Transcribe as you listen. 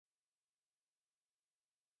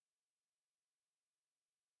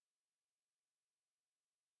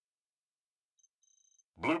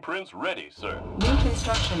Blueprints ready, sir. New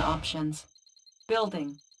construction options.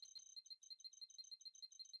 Building.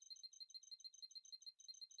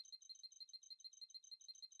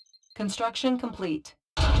 Construction complete.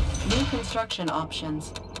 New construction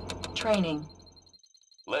options. Training.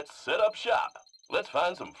 Let's set up shop. Let's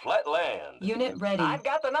find some flat land. Unit ready. I've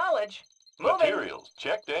got the knowledge. Moving. Materials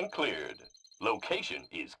checked and cleared. Location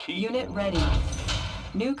is key. Unit ready.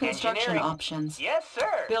 New construction Engineering. options. Yes,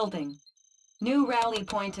 sir. Building. New rally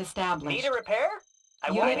point established. Need a repair? I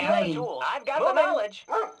Unit won't have ready. the tools. I've got the knowledge.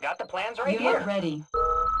 Got the plans right Unit here. ready.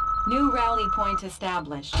 New rally point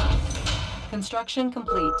established. Construction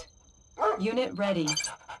complete. Unit ready.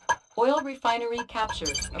 Oil refinery captured.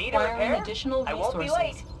 Need a Acquiring repair? additional I resources. won't be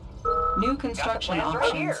late. New Got the construction plans right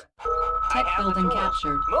options. here. Tech I have the building tools.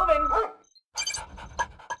 captured. Moving.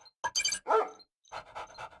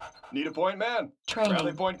 Need a point, man? Training.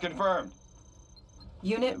 Rally point confirmed.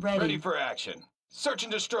 Unit ready. Ready for action. Search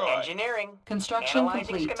and destroy. Engineering. Construction Analyzing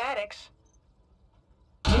complete. schematics.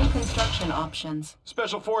 New construction options.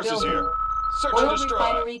 Special forces Building. here. Search Oil and destroy.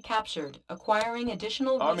 refinery captured. Acquiring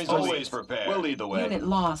additional Army's resources. always prepared. We'll lead the way. Unit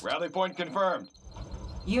lost. Rally point confirmed.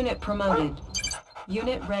 Unit promoted.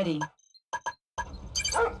 Unit ready.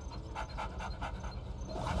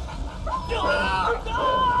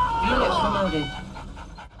 Unit promoted.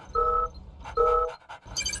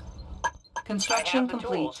 Construction I have the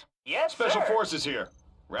complete. tools. Yes, Special sir. forces here.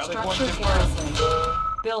 Rally point Structure confirmed. garrison.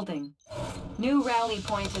 Building. New rally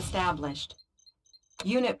point established.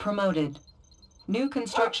 Unit promoted. New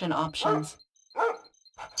construction options.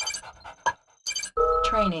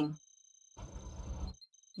 Training.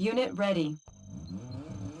 Unit ready.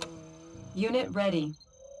 Unit ready.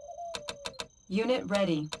 Unit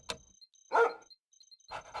ready.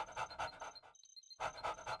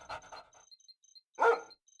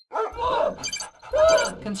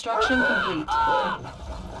 Construction complete.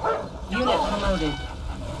 Unit promoted.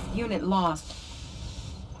 Unit lost.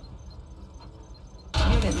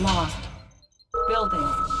 Unit lost.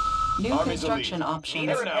 Building. New Army's construction elite. options. Need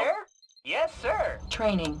a Yes, now. repair? Yes, sir.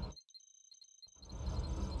 Training.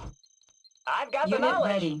 I've got the Unit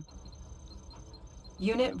knowledge. ready.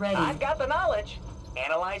 Unit ready. I've got the knowledge.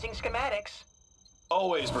 Analyzing schematics.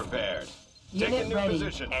 Always prepared. Take Unit a new ready.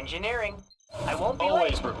 position. Engineering. I won't be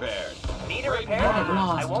Always late. prepared. Need a Right repair? Unit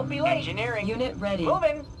lost. I won't be late. Engineering. Unit ready.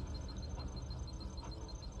 Moving.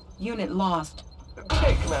 Unit lost. Good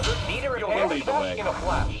day, Commander. Need a We'll repair? lead the way. In a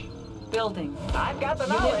flash. Building. I've got the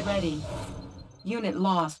Unit knowledge. ready. Unit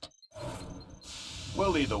lost. We'll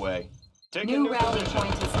lead the way. Take a New new rally position.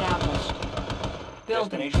 point established.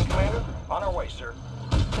 Building. Destination, Commander. On our way, sir.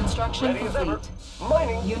 Construction Ready as ever. complete.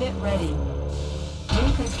 Mining. Unit ready.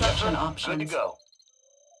 New construction Good to options. go.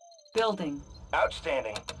 Building.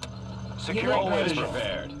 Outstanding. Secure Unit Always ready.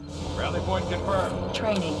 prepared. Rally point confirmed.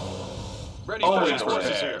 Training. Ready Always for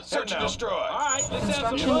forces prepared. here. Search and Now. destroy. All right, let's have some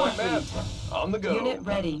Construction fun. Point, man. complete. On the go. Unit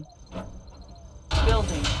ready.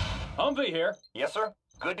 Building. Humvee here. Yes, sir.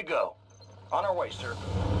 Good to go. On our way, sir.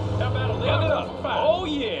 How about a lift? Oh,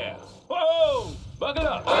 yeah. Whoa! Buckle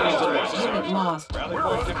up. Unit lost. Rally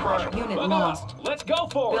point confirmed. Unit Buckle lost. up. Let's go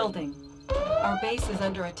for it. Building. Our base is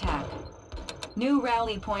under attack. New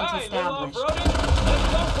rally point Hey, little established. off-roading.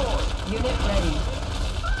 Let's go for it. Unit ready.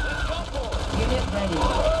 Let's go for it. Unit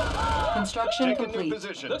ready. Construction Take a new complete.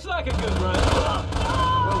 position. Looks like a good run.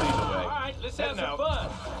 We'll lead the All way. right, let's have Heading some out. fun.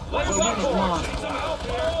 Let's go Unit for it. lost. Need some help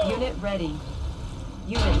here. Unit ready.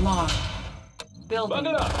 Unit lost. Building.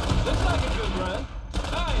 Buckle up. Looks like a good run.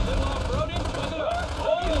 Hey, little off-roading. Buckle up.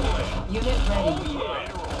 Oh, Unit ready. yeah.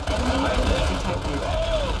 Enemy unit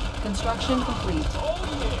detected. Construction complete. Oh,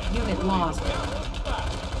 yeah. Unit lost.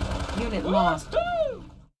 Unit lost. Woo!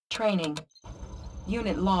 Training.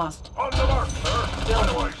 Unit lost. On the mark, sir. Building. On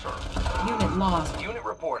the way, sir. Unit lost. Unit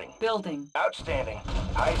reporting. Building. Outstanding.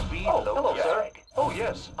 High speed, low drag. Oh,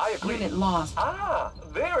 yes. I agree. Unit lost. Ah,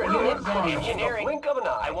 there it Unit is. ready. In the Engineering. blink of an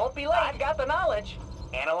eye. I won't be late. I've got the knowledge.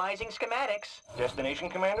 Analyzing schematics. Destination,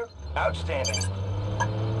 Commander? Outstanding.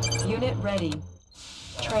 Unit ready.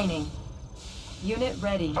 Training. Unit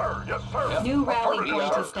ready. Sir, yes, sir. New rally Affirmative,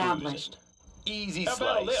 point sir. established. Easy How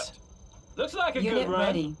about a slice. lift? Looks like a Unit good run.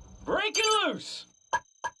 ready. Break it loose.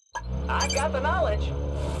 I've got the knowledge.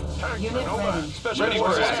 Tanks Unit are no ready. match. Special Ready for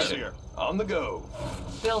forces action. here. On the go.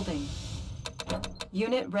 Building.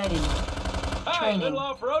 Unit ready. Hey, Training. little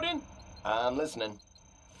off-roading. I'm listening.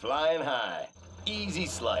 Flying high. Easy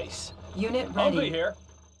slice. Unit Humvee ready. here.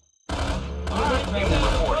 Unit ready.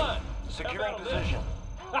 Fun. Securing How about a position.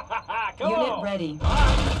 lift? Come Unit on. ready. All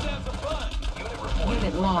right, let's have some fun. Unit reporting.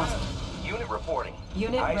 Unit lost. Unit reporting.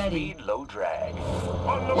 Unit High ready. speed, low drag.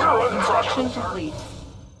 On the mark. Construction complete.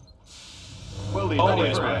 We'll leave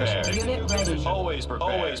Always the way. prepared. Unit ready. Always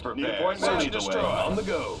prepared. Always Need prepared. a point, Search man. and destroy. On the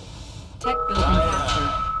go. Tech building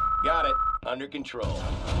captured. Got it. Under control.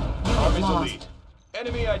 Unit Army's lost. elite.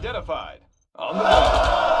 Enemy identified. On the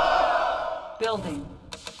go. Building.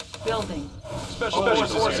 Building. Special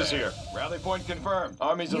forces here. Rally point confirmed.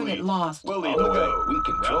 Army's Unit elite. lost. We'll lead On the the way. go. We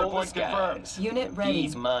control Rally the point confirmed. skies. Unit ready.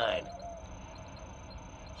 He's mine.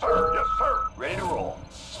 Sir, yes, sir. Ready to roll.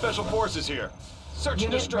 Special forces here. Search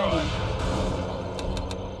and Unit destroy. ready.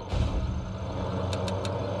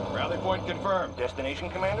 Rally point confirmed. Destination,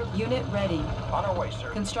 Commander? Unit ready. On our way,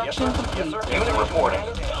 sir. Construction yes, sir. complete. Yes, sir. Unit reporting.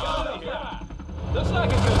 Looks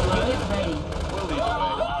like a good run. Unit ready. We'll lead the way.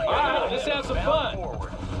 All right, let's have some fun.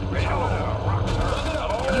 Forward. Ready to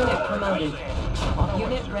roll. Unit promoted.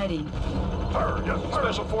 Unit ready. Sir, yes, sir.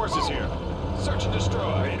 Special forces here. Search and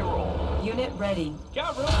destroy. Ready to roll. Unit ready.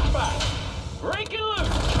 Got room to fight. Break it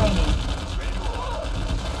loose. Training.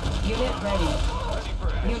 Unit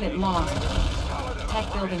ready. Unit lost.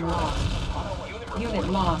 Tech building lost. Unit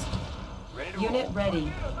lost. Unit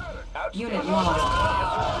ready. Unit lost.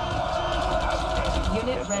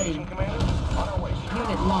 Unit ready.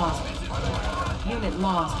 Unit lost. Unit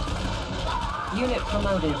lost. Unit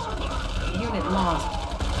promoted. Unit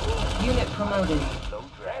lost. Unit promoted.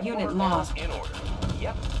 Unit lost. In order.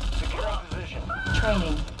 Yep. Securing position.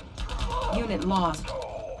 Training. Unit lost.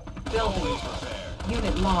 Building.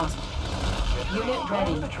 Unit lost. Unit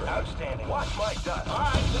ready. Outstanding. Watch my dust. All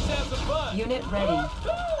right, let's have some fun. Unit ready.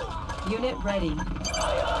 Unit ready.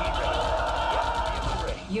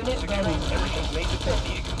 Unit ready. Everything's made to fit.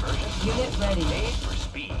 Need a conversion? Unit ready. Made for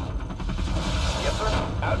speed. Yes, sir.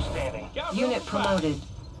 Outstanding. Got room Unit to fight. promoted.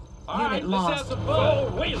 All right, Unit let's have lost. some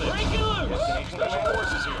fun. Break it loose. Destination, Special Commander?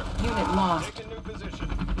 forces here. Unit lost. Taking new position.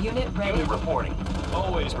 Unit ready. Unit reporting.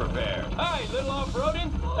 Always prepared. Hey, little off-roading?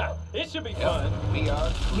 It should be fun. We are.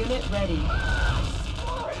 Unit ready.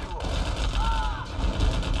 Ready to roll.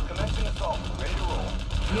 Commencing assault. Ready to roll.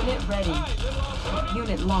 Unit ready. Hey, little off-roading?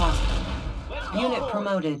 Unit lost. Let's go. Unit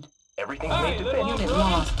promoted. Everything's Hey, made to little fit. Unit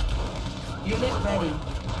off-roading? lost. Unit ready.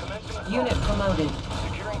 Commencing assault. Unit promoted.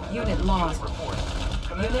 Securing position. Unit lost. Reporting.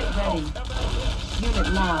 Unit ready.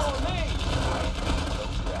 Unit lost.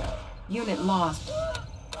 Unit lost.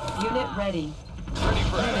 Unit ready. Ready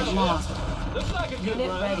for Unit action. lost. Looks like a good Unit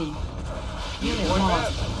run. ready. Unit Point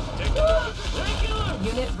lost. back. Take the new position. Break it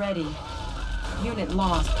loose. Unit ready. Unit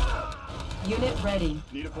lost. Unit ready.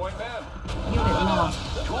 Need a point, man. Unit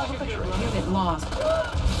lost. Tools of the trade. Unit lost.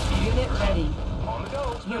 Unit ready. On the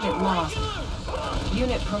go. Unit lost.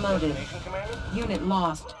 Unit promoted. Destination, Commander? Unit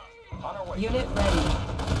lost. On our way. Unit ready.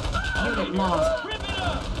 Unit lost. Rip it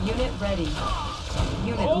up. Unit ready.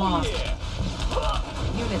 Unit Oh, lost. yeah.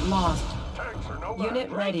 Unit lost. Tanks are no Unit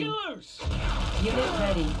Break ready. it loose. Unit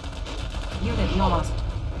ready. Unit lost.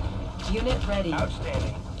 Unit ready.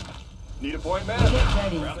 Outstanding. Need a point, man. Unit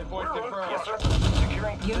ready. Rally point confirmed. Yes, sir.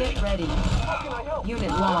 Securing position. Unit ready. How can I help?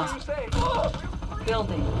 Unit Whatever lost. you say.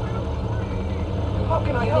 Building. How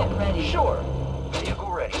can I Unit help? ready. Sure.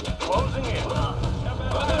 Vehicle ready. Closing in.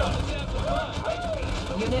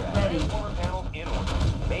 Unit ready. Transformer panels in order.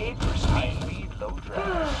 Made for speed, low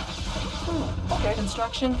drag. Okay.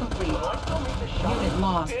 Construction complete. Still need the shot. Unit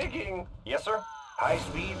lost. Digging. Yes, sir. High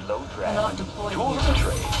speed, low drag. Cannot deploy Tools of here. the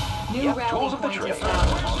trade. New Yep, rally tools of the point trade.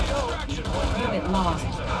 established. Unit lost.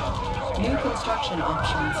 New construction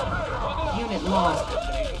options. Unit lost.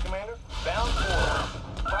 Destination, Commander. Bound forward.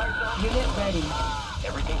 Fire zone. Unit ready.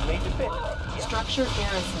 Everything's made to fit. Yes. Structure Ready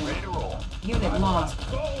garrison. to roll. Unit lost.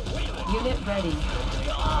 Unit ready.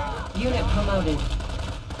 Unit promoted.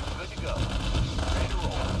 Good to go. Ready to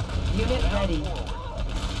roll. Unit ready.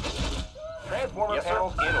 Transformer Yes, sir.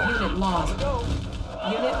 panels in order. Unit lost. Go.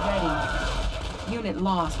 Unit ready. Unit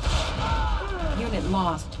lost. Unit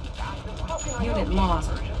lost. How can I Unit help you? lost.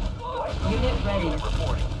 What? Unit ready.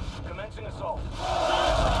 Reporting. Commencing assault.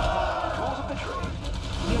 Tools of the trade.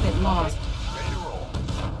 Unit lost. Ready to roll.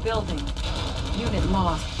 Building. Unit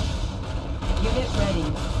lost. Unit ready.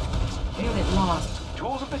 Unit lost.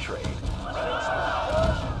 Tools of the trade.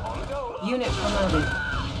 On the go. Unit promoted.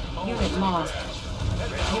 Unit lost.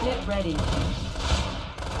 Unit ready.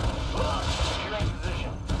 Securing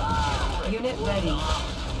position. Unit ready.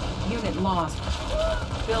 Unit lost.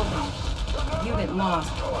 Building. Unit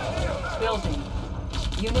lost. Building.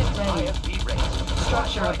 Unit ready. ISB ready.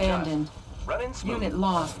 Structure abandoned. Running smooth. Unit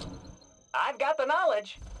lost. I've got the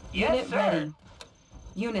knowledge. Yes, Unit sir. ready.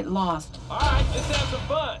 Unit lost. All right, let's have some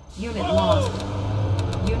fun. Unit lost.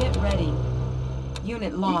 Unit ready.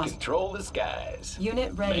 Unit We lost. control the skies.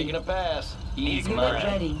 Unit ready. Making a pass. He's Unit mine.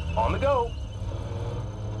 ready. On the go.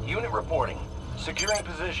 Unit reporting. Securing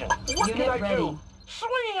position. What Unit can I ready. do?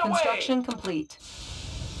 Swing away! Construction complete.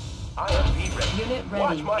 IFV ready. Unit Watch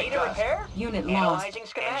ready. my Need a guys. repair? Unit lost. Analyzing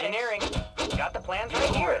schematics. Engineering. Got the plans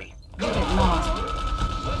right here. Ready. Unit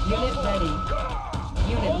lost. Unit ready.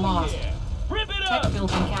 Unit lost. Yeah. Rip it Tech up!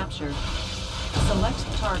 building captured. Select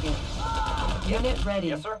target. Unit ready.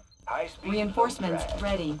 Yes, sir. High speed. Reinforcements low drag.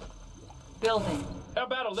 ready. Building. How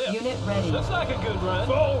about a lift? Unit ready. Looks like a good run.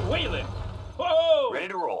 Full wheeling. Whoa! Ready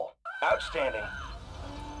to roll. Outstanding.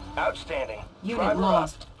 Outstanding. Unit Driver up.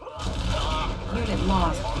 lost. Unit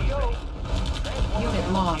lost.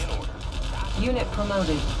 Unit lost. Unit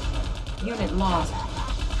promoted. Unit lost.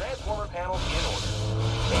 Transformer panels in order.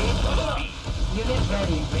 Made for speed. Unit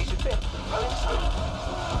ready. Make it fit. Running speed.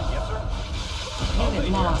 Yes, sir. Unit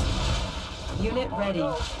lost. Unit ready.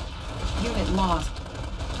 Unit lost.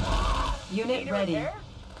 Unit ready.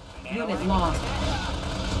 Unit lost.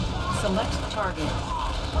 Select target.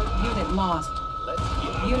 Unit lost.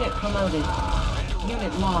 Unit promoted.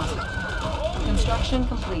 Unit lost. Construction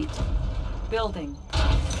complete. Building.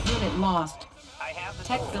 Unit lost. I have the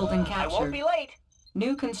Tech tools. building I won't captured. be late.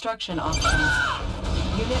 New construction options.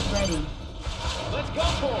 Unit ready. Let's go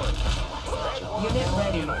for it. Unit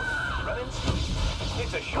ready. Running speed.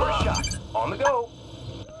 It's a short shot. On the go.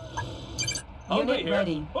 I'll be Unit here.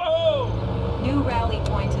 ready. Whoa! New rally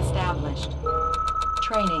point established.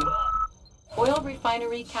 Training. Oil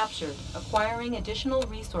refinery captured. Acquiring additional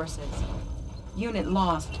resources. Unit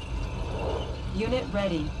lost. Unit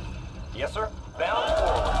ready. Yes, sir. Bound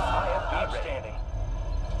forward. IFV outstanding.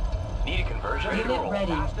 Need a conversion? Unit to roll.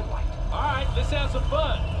 ready. Fast and light. All right, let's have some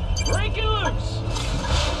fun. Break it loose.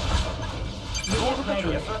 Unit ready.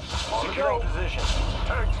 Yes, sir. Securing position.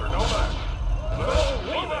 Tanks are no match.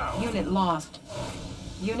 Move out. Unit lost.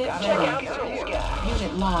 Unit Check out ready. these guys.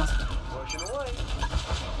 Unit lost. Pushing away.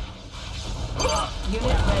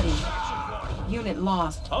 Unit ready. Unit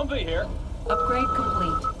lost. Humvee here. Upgrade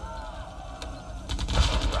complete.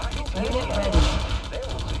 Unit ready. They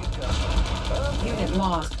will see it coming. Unit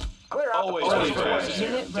lost. Clear out Always the ready porch. for us.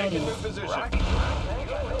 Unit ready. Position.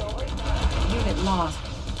 Unit lost.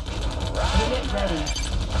 Unit ready.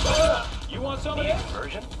 You want some of Need a this?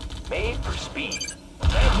 conversion? Made for speed.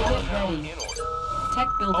 Unit ready. In order. Tech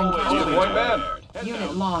building Always captured. need a point man.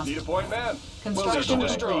 Unit lost. Need a point man. Construction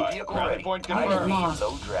destroyed. complete. Vehicle Rally ready. point High Unit confirmed. speed, lost.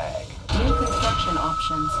 low drag. New construction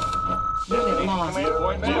options. Unit lost. Need a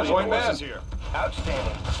point man. Point man. Here.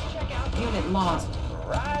 Outstanding. Unit lost.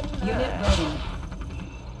 Unit ready.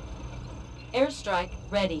 Airstrike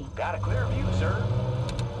ready. Got a clear view, sir.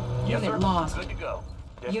 Yes, Unit sir. lost. Good to go.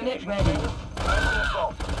 Unit Destination ready. commander, pressing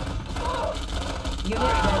assault. Unit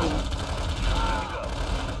ready. Good to go.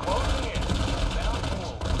 Closing in. Bound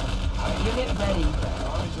forward. Unit ready.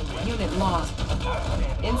 Unit lost.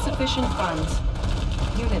 Insufficient funds.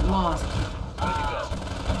 Unit lost. Good to go.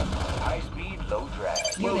 High speed, low drag.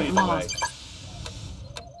 We'll Unit lead the way. lost.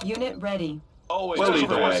 Unit ready. Always We'll lead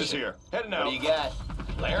special the way. forces here. Heading What out. do you got?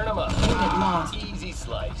 Layering them up. Unit lost. Easy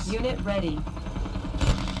slice. Unit ready.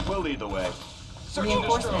 We'll lead the way. Search and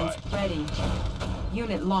Reinforcements destroy. ready.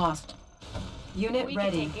 Unit lost. Unit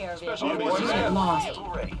ready. Special Unit forces here. lost.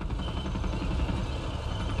 Vehicle ready.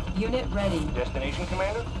 Unit ready. Destination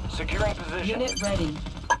commander, securing position. Unit ready.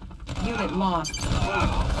 Unit lost.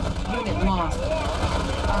 Unit lost.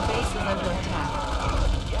 Our base is under attack.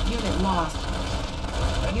 Unit lost.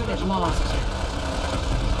 Unit lost.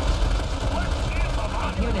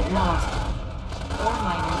 Unit lost. Ore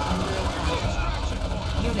miner under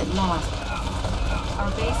attack. Unit lost.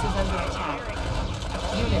 Our base is under attack.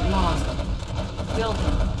 Unit lost.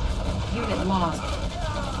 Building. Unit lost.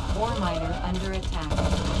 Ore miner under attack.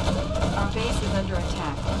 Our base is under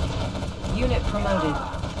attack. Unit promoted.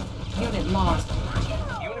 Unit lost.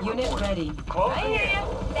 Unit reporting. ready. Closing in.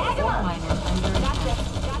 Ore miner under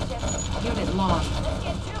attack. Unit lost.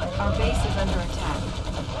 Our base is under attack.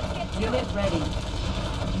 Unit ready.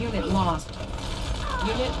 Unit lost.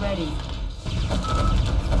 Unit ready.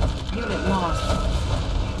 Unit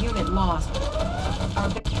lost. Unit lost. Our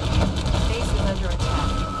base is under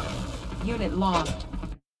attack. Unit lost.